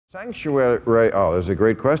Sanctuary, oh, there's a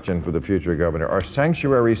great question for the future governor. Are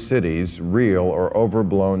sanctuary cities real or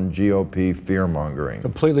overblown GOP fear-mongering?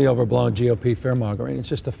 Completely overblown GOP fear-mongering. It's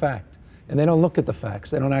just a fact. And they don't look at the facts.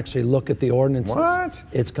 They don't actually look at the ordinances. What?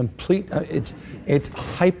 It's complete, it's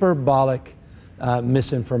hyperbolic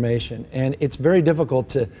misinformation. And it's very difficult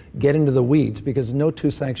to get into the weeds because no two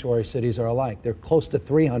sanctuary cities are alike. They're close to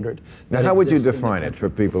 300. Now, how would you define it for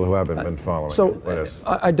people who haven't been following? So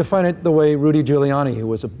I define it the way Rudy Giuliani, who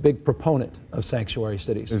was a big proponent of sanctuary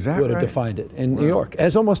cities, would have defined it in New York,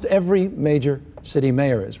 as almost every major city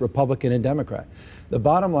mayor is, Republican and Democrat. The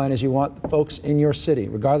bottom line is you want folks in your city,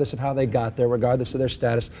 regardless of how they got there, regardless of their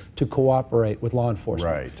status, to cooperate with law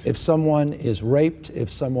enforcement. Right. If someone is raped, if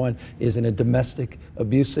someone is in a domestic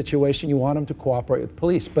abuse situation, you want them to cooperate with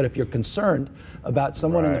police. But if you're concerned about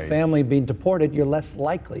someone in the family being deported, you're less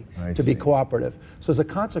likely to be cooperative. So as a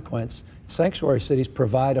consequence, sanctuary cities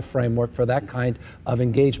provide a framework for that kind of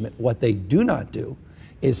engagement. What they do not do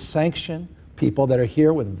is sanction people that are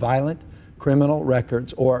here with violent criminal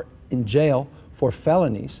records or in jail for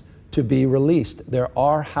felonies to be released. There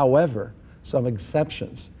are, however, some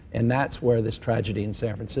exceptions, and that's where this tragedy in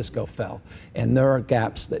San Francisco fell. And there are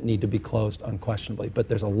gaps that need to be closed unquestionably, but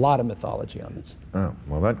there's a lot of mythology on this. Oh,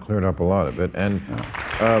 well, that cleared up a lot of it. And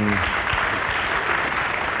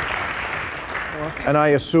and I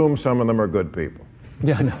assume some of them are good people.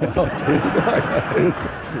 Yeah, no, thank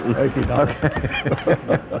you, Doc.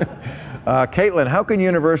 Caitlin, how can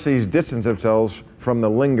universities distance themselves from the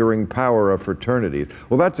lingering power of fraternities?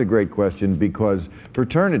 Well, that's a great question because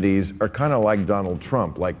fraternities are kind of like Donald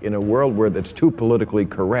Trump. Like in a world where it's too politically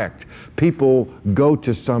correct, people go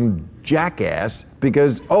to some jackass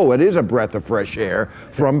because, oh, it is a breath of fresh air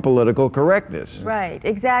from political correctness. Right,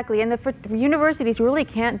 exactly. And the universities really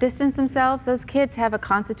can't distance themselves. Those kids have a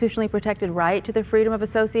constitutionally protected right to the freedom of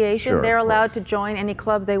association. Sure, they're allowed to join any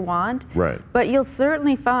club they want. Right. But you'll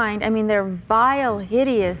certainly find, I mean, their vile,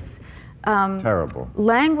 hideous terrible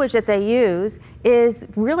language that they use is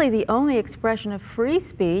really the only expression of free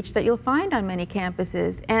speech that you'll find on many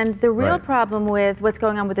campuses. And the real problem with what's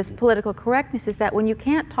going on with this political correctness is that when you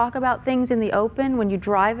can't talk about things in the open, when you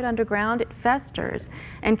drive it underground, it festers.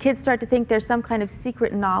 And kids start to think there's some kind of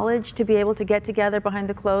secret knowledge to be able to get together behind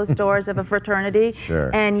the closed doors of a fraternity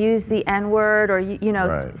and use the N-word or, you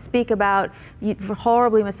know, speak about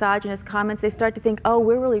horribly misogynist comments. They start to think, oh,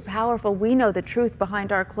 we're really powerful. We know the truth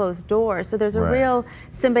behind our closed doors. So there's a real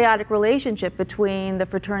symbiotic relationship between the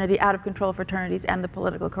fraternity, out-of-control fraternities, and the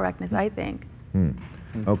political correctness, I think.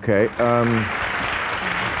 Okay.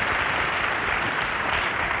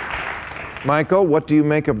 Michael, what do you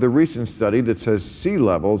make of the recent study that says sea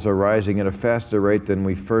levels are rising at a faster rate than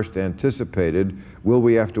we first anticipated? Will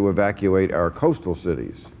we have to evacuate our coastal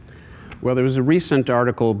cities? Well, there was a recent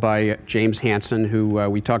article by James Hansen, who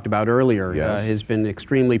we talked about earlier, has been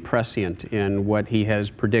extremely prescient in what he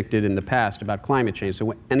has predicted in the past about climate change.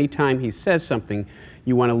 So anytime he says something,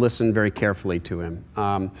 you want to listen very carefully to him.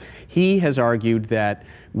 He has argued that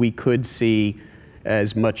we could see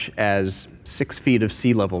as much as 6 feet of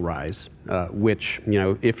sea level rise, which, you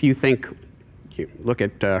know, if you think, look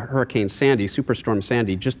at Hurricane Sandy, Superstorm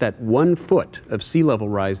Sandy, just that 1 foot of sea level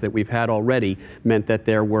rise that we've had already meant that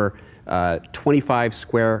there were 25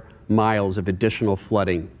 square miles of additional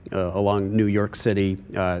flooding along New York City,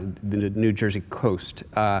 the New Jersey coast.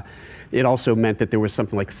 It also meant that there was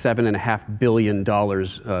something like $7.5 billion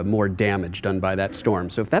more damage done by that storm.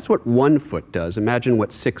 So if that's what 1 foot does, imagine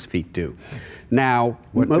what 6 feet do. Now,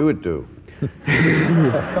 what do it do?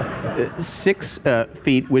 6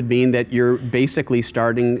 feet would mean that you're basically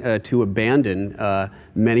starting to abandon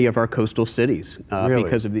many of our coastal cities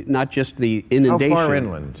because of not just the inundation. How far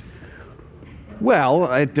inland?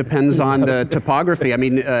 Well, it depends on the topography. I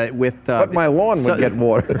mean, with... but my lawn would get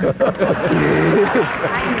water.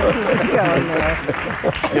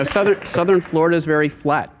 You know, southern Florida is very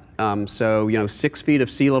flat. So, you know, 6 feet of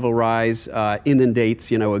sea level rise inundates,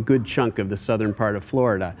 you know, a good chunk of the southern part of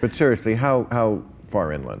Florida. But seriously, how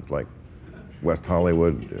far inland? Like West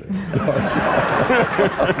Hollywood?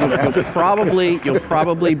 You'll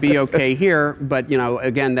probably be okay here, but, you know,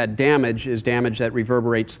 again, that damage is damage that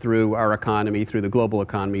reverberates through our economy, through the global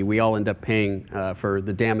economy. We all end up paying for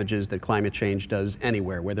the damages that climate change does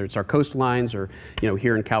anywhere, whether it's our coastlines or, you know,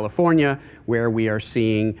 here in California, where we are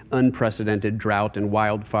seeing unprecedented drought and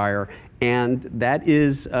wildfire. And that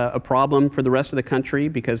is a problem for the rest of the country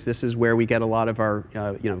because this is where we get a lot of our,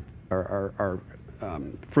 you know, our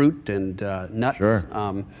fruit and nuts. Sure.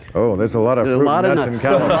 Oh, there's a lot of fruit and nuts in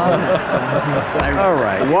California. All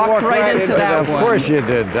right. Walked right into that one. Of course you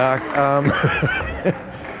did, Doc.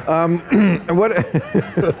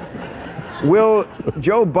 Will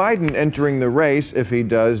Joe Biden entering the race, if he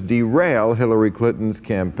does, derail Hillary Clinton's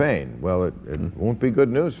campaign? Well, it won't be good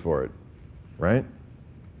news for it, right?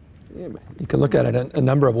 You can look at it a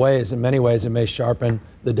number of ways. In many ways, it may sharpen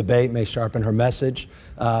the debate, may sharpen her message,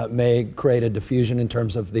 may create a diffusion in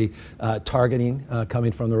terms of the targeting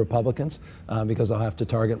coming from the Republicans, because they'll have to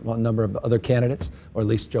target a number of other candidates, or at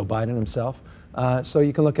least Joe Biden himself. So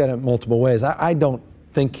you can look at it multiple ways. I don't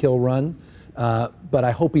think he'll run, but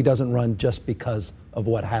I hope he doesn't run just because of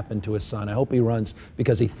what happened to his son. I hope he runs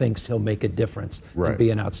because he thinks he'll make a difference and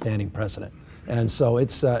be an outstanding president. And so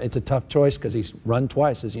it's a tough choice because he's run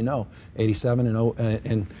twice, as you know, 87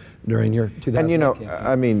 and during your 2008 And you know, campaign.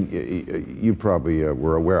 I mean, you probably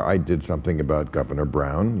were aware, I did something about Governor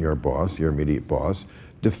Brown, your boss, your immediate boss,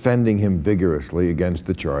 defending him vigorously against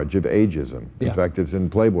the charge of ageism. In fact, it's in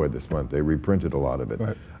Playboy this month. They reprinted a lot of it,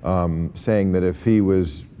 saying that if he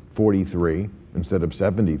was 43 instead of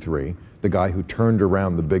 73, the guy who turned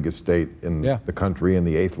around the biggest state in the country and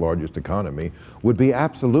the 8th largest economy would be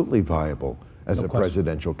absolutely viable as a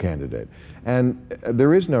presidential candidate. And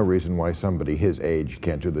there is no reason why somebody his age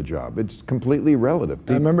can't do the job. It's completely relative.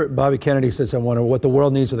 I remember Bobby Kennedy said something, what the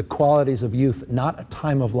world needs are the qualities of youth, not a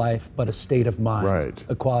time of life, but a state of mind,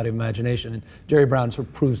 a quality of imagination. And Jerry Brown sort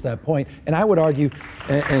of proves that point. And I would argue,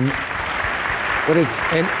 and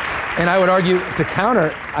I would argue to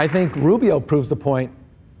counter, I think Rubio proves the point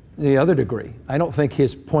the other degree. I don't think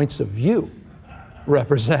his points of view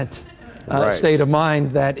represent a state of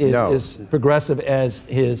mind that is progressive as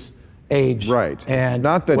his age and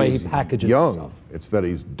not that way he's he packages young, himself. It's that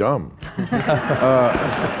he's dumb.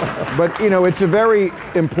 But you know, it's a very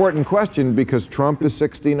important question because Trump is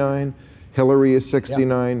 69, Hillary is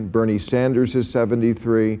 69, Bernie Sanders is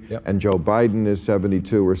 73, and Joe Biden is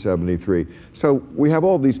 72 or 73. So we have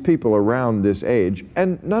all these people around this age,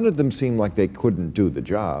 and none of them seem like they couldn't do the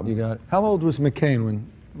job. You got it. How old was McCain when?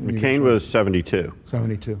 McCain was 72.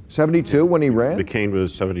 72. 72 when he ran? McCain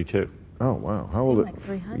was 72. Oh, wow. How old? Like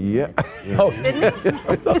 300. Yeah. Oh,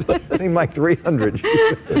 seemed like 300.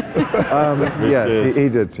 Yes, he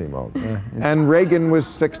did seem old. And Reagan was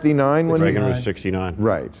 69 when Reagan was 69.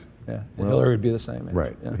 Right. Yeah, and Hillary would be the same age.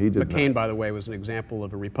 Right. Yeah. He did McCain, not. by the way, was an example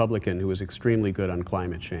of a Republican who was extremely good on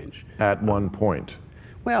climate change. At one point.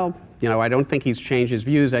 Well, you know, I don't think he's changed his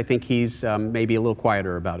views. I think he's maybe a little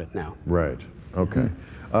quieter about it now. Right. Okay.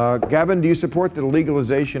 Gavin, do you support the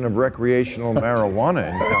legalization of recreational marijuana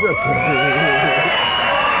in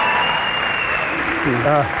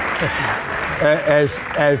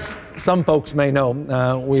As some folks may know,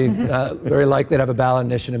 we very likely to have a ballot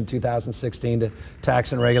initiative in 2016 to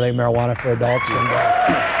tax and regulate marijuana for adults, and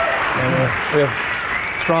we have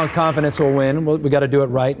strong confidence we'll win. We got to do it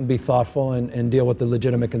right and be thoughtful and deal with the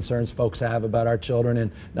legitimate concerns folks have about our children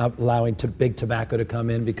and not allowing big tobacco to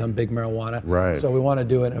come in, become big marijuana. Right. So we want to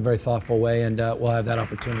do it in a very thoughtful way, and we'll have that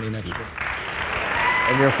opportunity next year.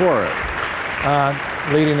 And you're for it?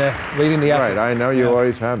 Leading the effort. Right, I know you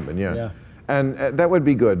always have been, yeah. And that would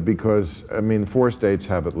be good because, I mean, 4 states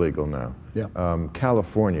have it legal now. Yeah.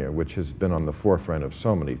 California, which has been on the forefront of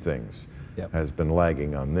so many things, has been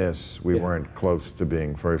lagging on this. We weren't close to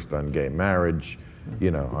being first on gay marriage. You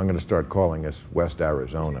know, I'm going to start calling us West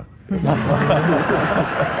Arizona. Well,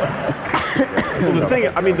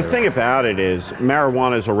 the thing about it is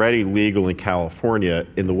marijuana is already legal in California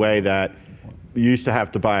in the way that you used to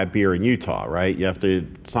have to buy a beer in Utah, right? You have to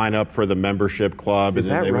sign up for the membership club, and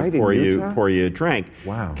then they would pour you a drink.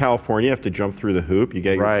 Wow. California, you have to jump through the hoop. You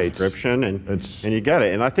get your prescription, and you get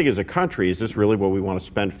it. And I think as a country, is this really what we want to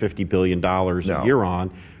spend $50 billion a year on?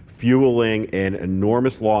 Fueling an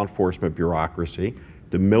enormous law enforcement bureaucracy,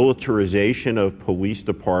 the militarization of police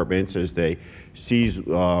departments as they seize,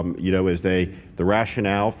 the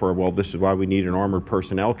rationale for, well, this is why we need an armored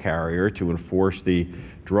personnel carrier to enforce the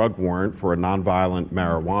drug warrant for a nonviolent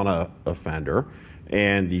marijuana offender,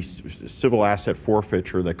 and the civil asset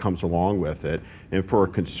forfeiture that comes along with it. And for a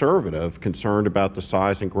conservative concerned about the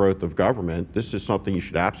size and growth of government, this is something you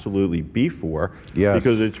should absolutely be for,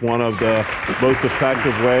 because it's one of the most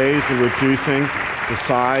effective ways of reducing the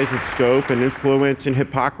size and scope and influence and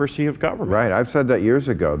hypocrisy of government. Right, I've said that years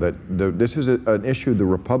ago, that this is an issue the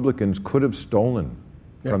Republicans could have stolen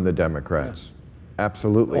from the Democrats.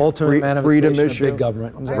 Absolutely. Ultimate manifestation of big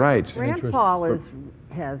government. Right. Rand Paul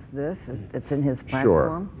has this. It's in his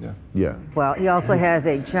platform. Sure. Yeah. Well, he also has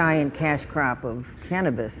a giant cash crop of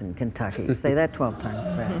cannabis in Kentucky. Say that 12 times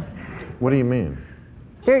fast. What do you mean?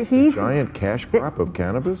 Giant cash crop of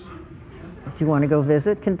cannabis? Do you want to go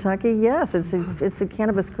visit Kentucky? Yes, it's a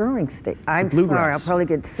cannabis growing state. I'm sorry, I'll probably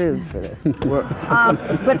get sued for this.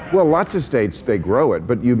 Well, lots of states, they grow it,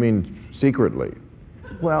 but you mean secretly?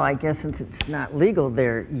 Well, I guess since it's not legal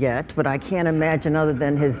there yet, but I can't imagine other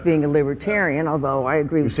than his being a libertarian, although I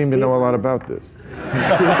agree with Steve. You seem to know a lot about this.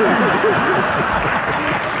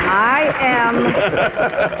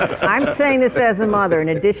 I'm saying this as a mother, in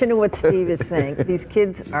addition to what Steve is saying. These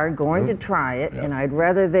kids are going to try it, and I'd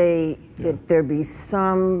rather that there be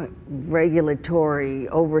some regulatory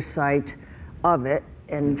oversight of it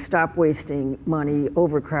and stop wasting money,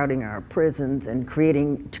 overcrowding our prisons and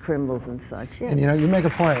creating criminals and such. Yes. And you make a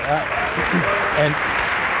point. And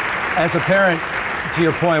as a parent, to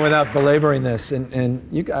your point, without belaboring this, and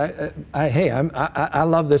you, I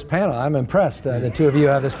love this panel. I'm impressed. The two of you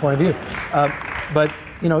have this point of view. But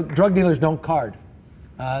drug dealers don't card.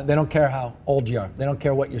 They don't care how old you are. They don't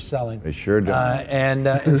care what you're selling. They sure don't.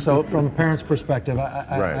 And so from a parent's perspective,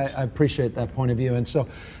 I appreciate that point of view. And so,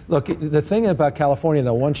 look, the thing about California,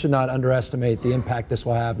 though, one should not underestimate the impact this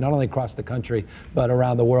will have, not only across the country, but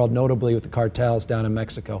around the world, notably with the cartels down in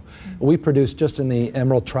Mexico. We produce, just in the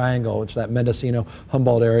Emerald Triangle, which is that Mendocino,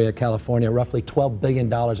 Humboldt area of California, roughly $12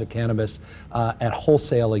 billion of cannabis at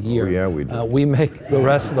wholesale a year. Oh, yeah, we do. We make the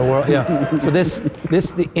rest of the world. Yeah. So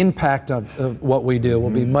the impact of what we do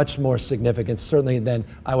will be much more significant, certainly than,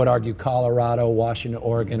 I would argue, Colorado, Washington,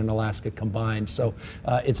 Oregon, and Alaska combined. So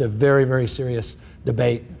it's a very, very serious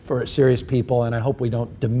debate for serious people, and I hope we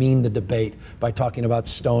don't demean the debate by talking about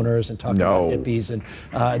stoners and talking about hippies and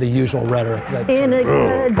the usual rhetoric. In a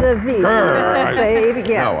good baby.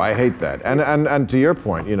 Yeah. No, I hate that. And to your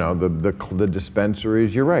point, the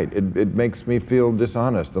dispensaries, you're right. It makes me feel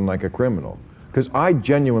dishonest and like a criminal. Because I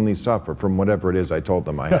genuinely suffer from whatever it is I told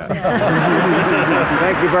them I had.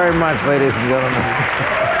 Thank you very much, ladies and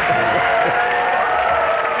gentlemen.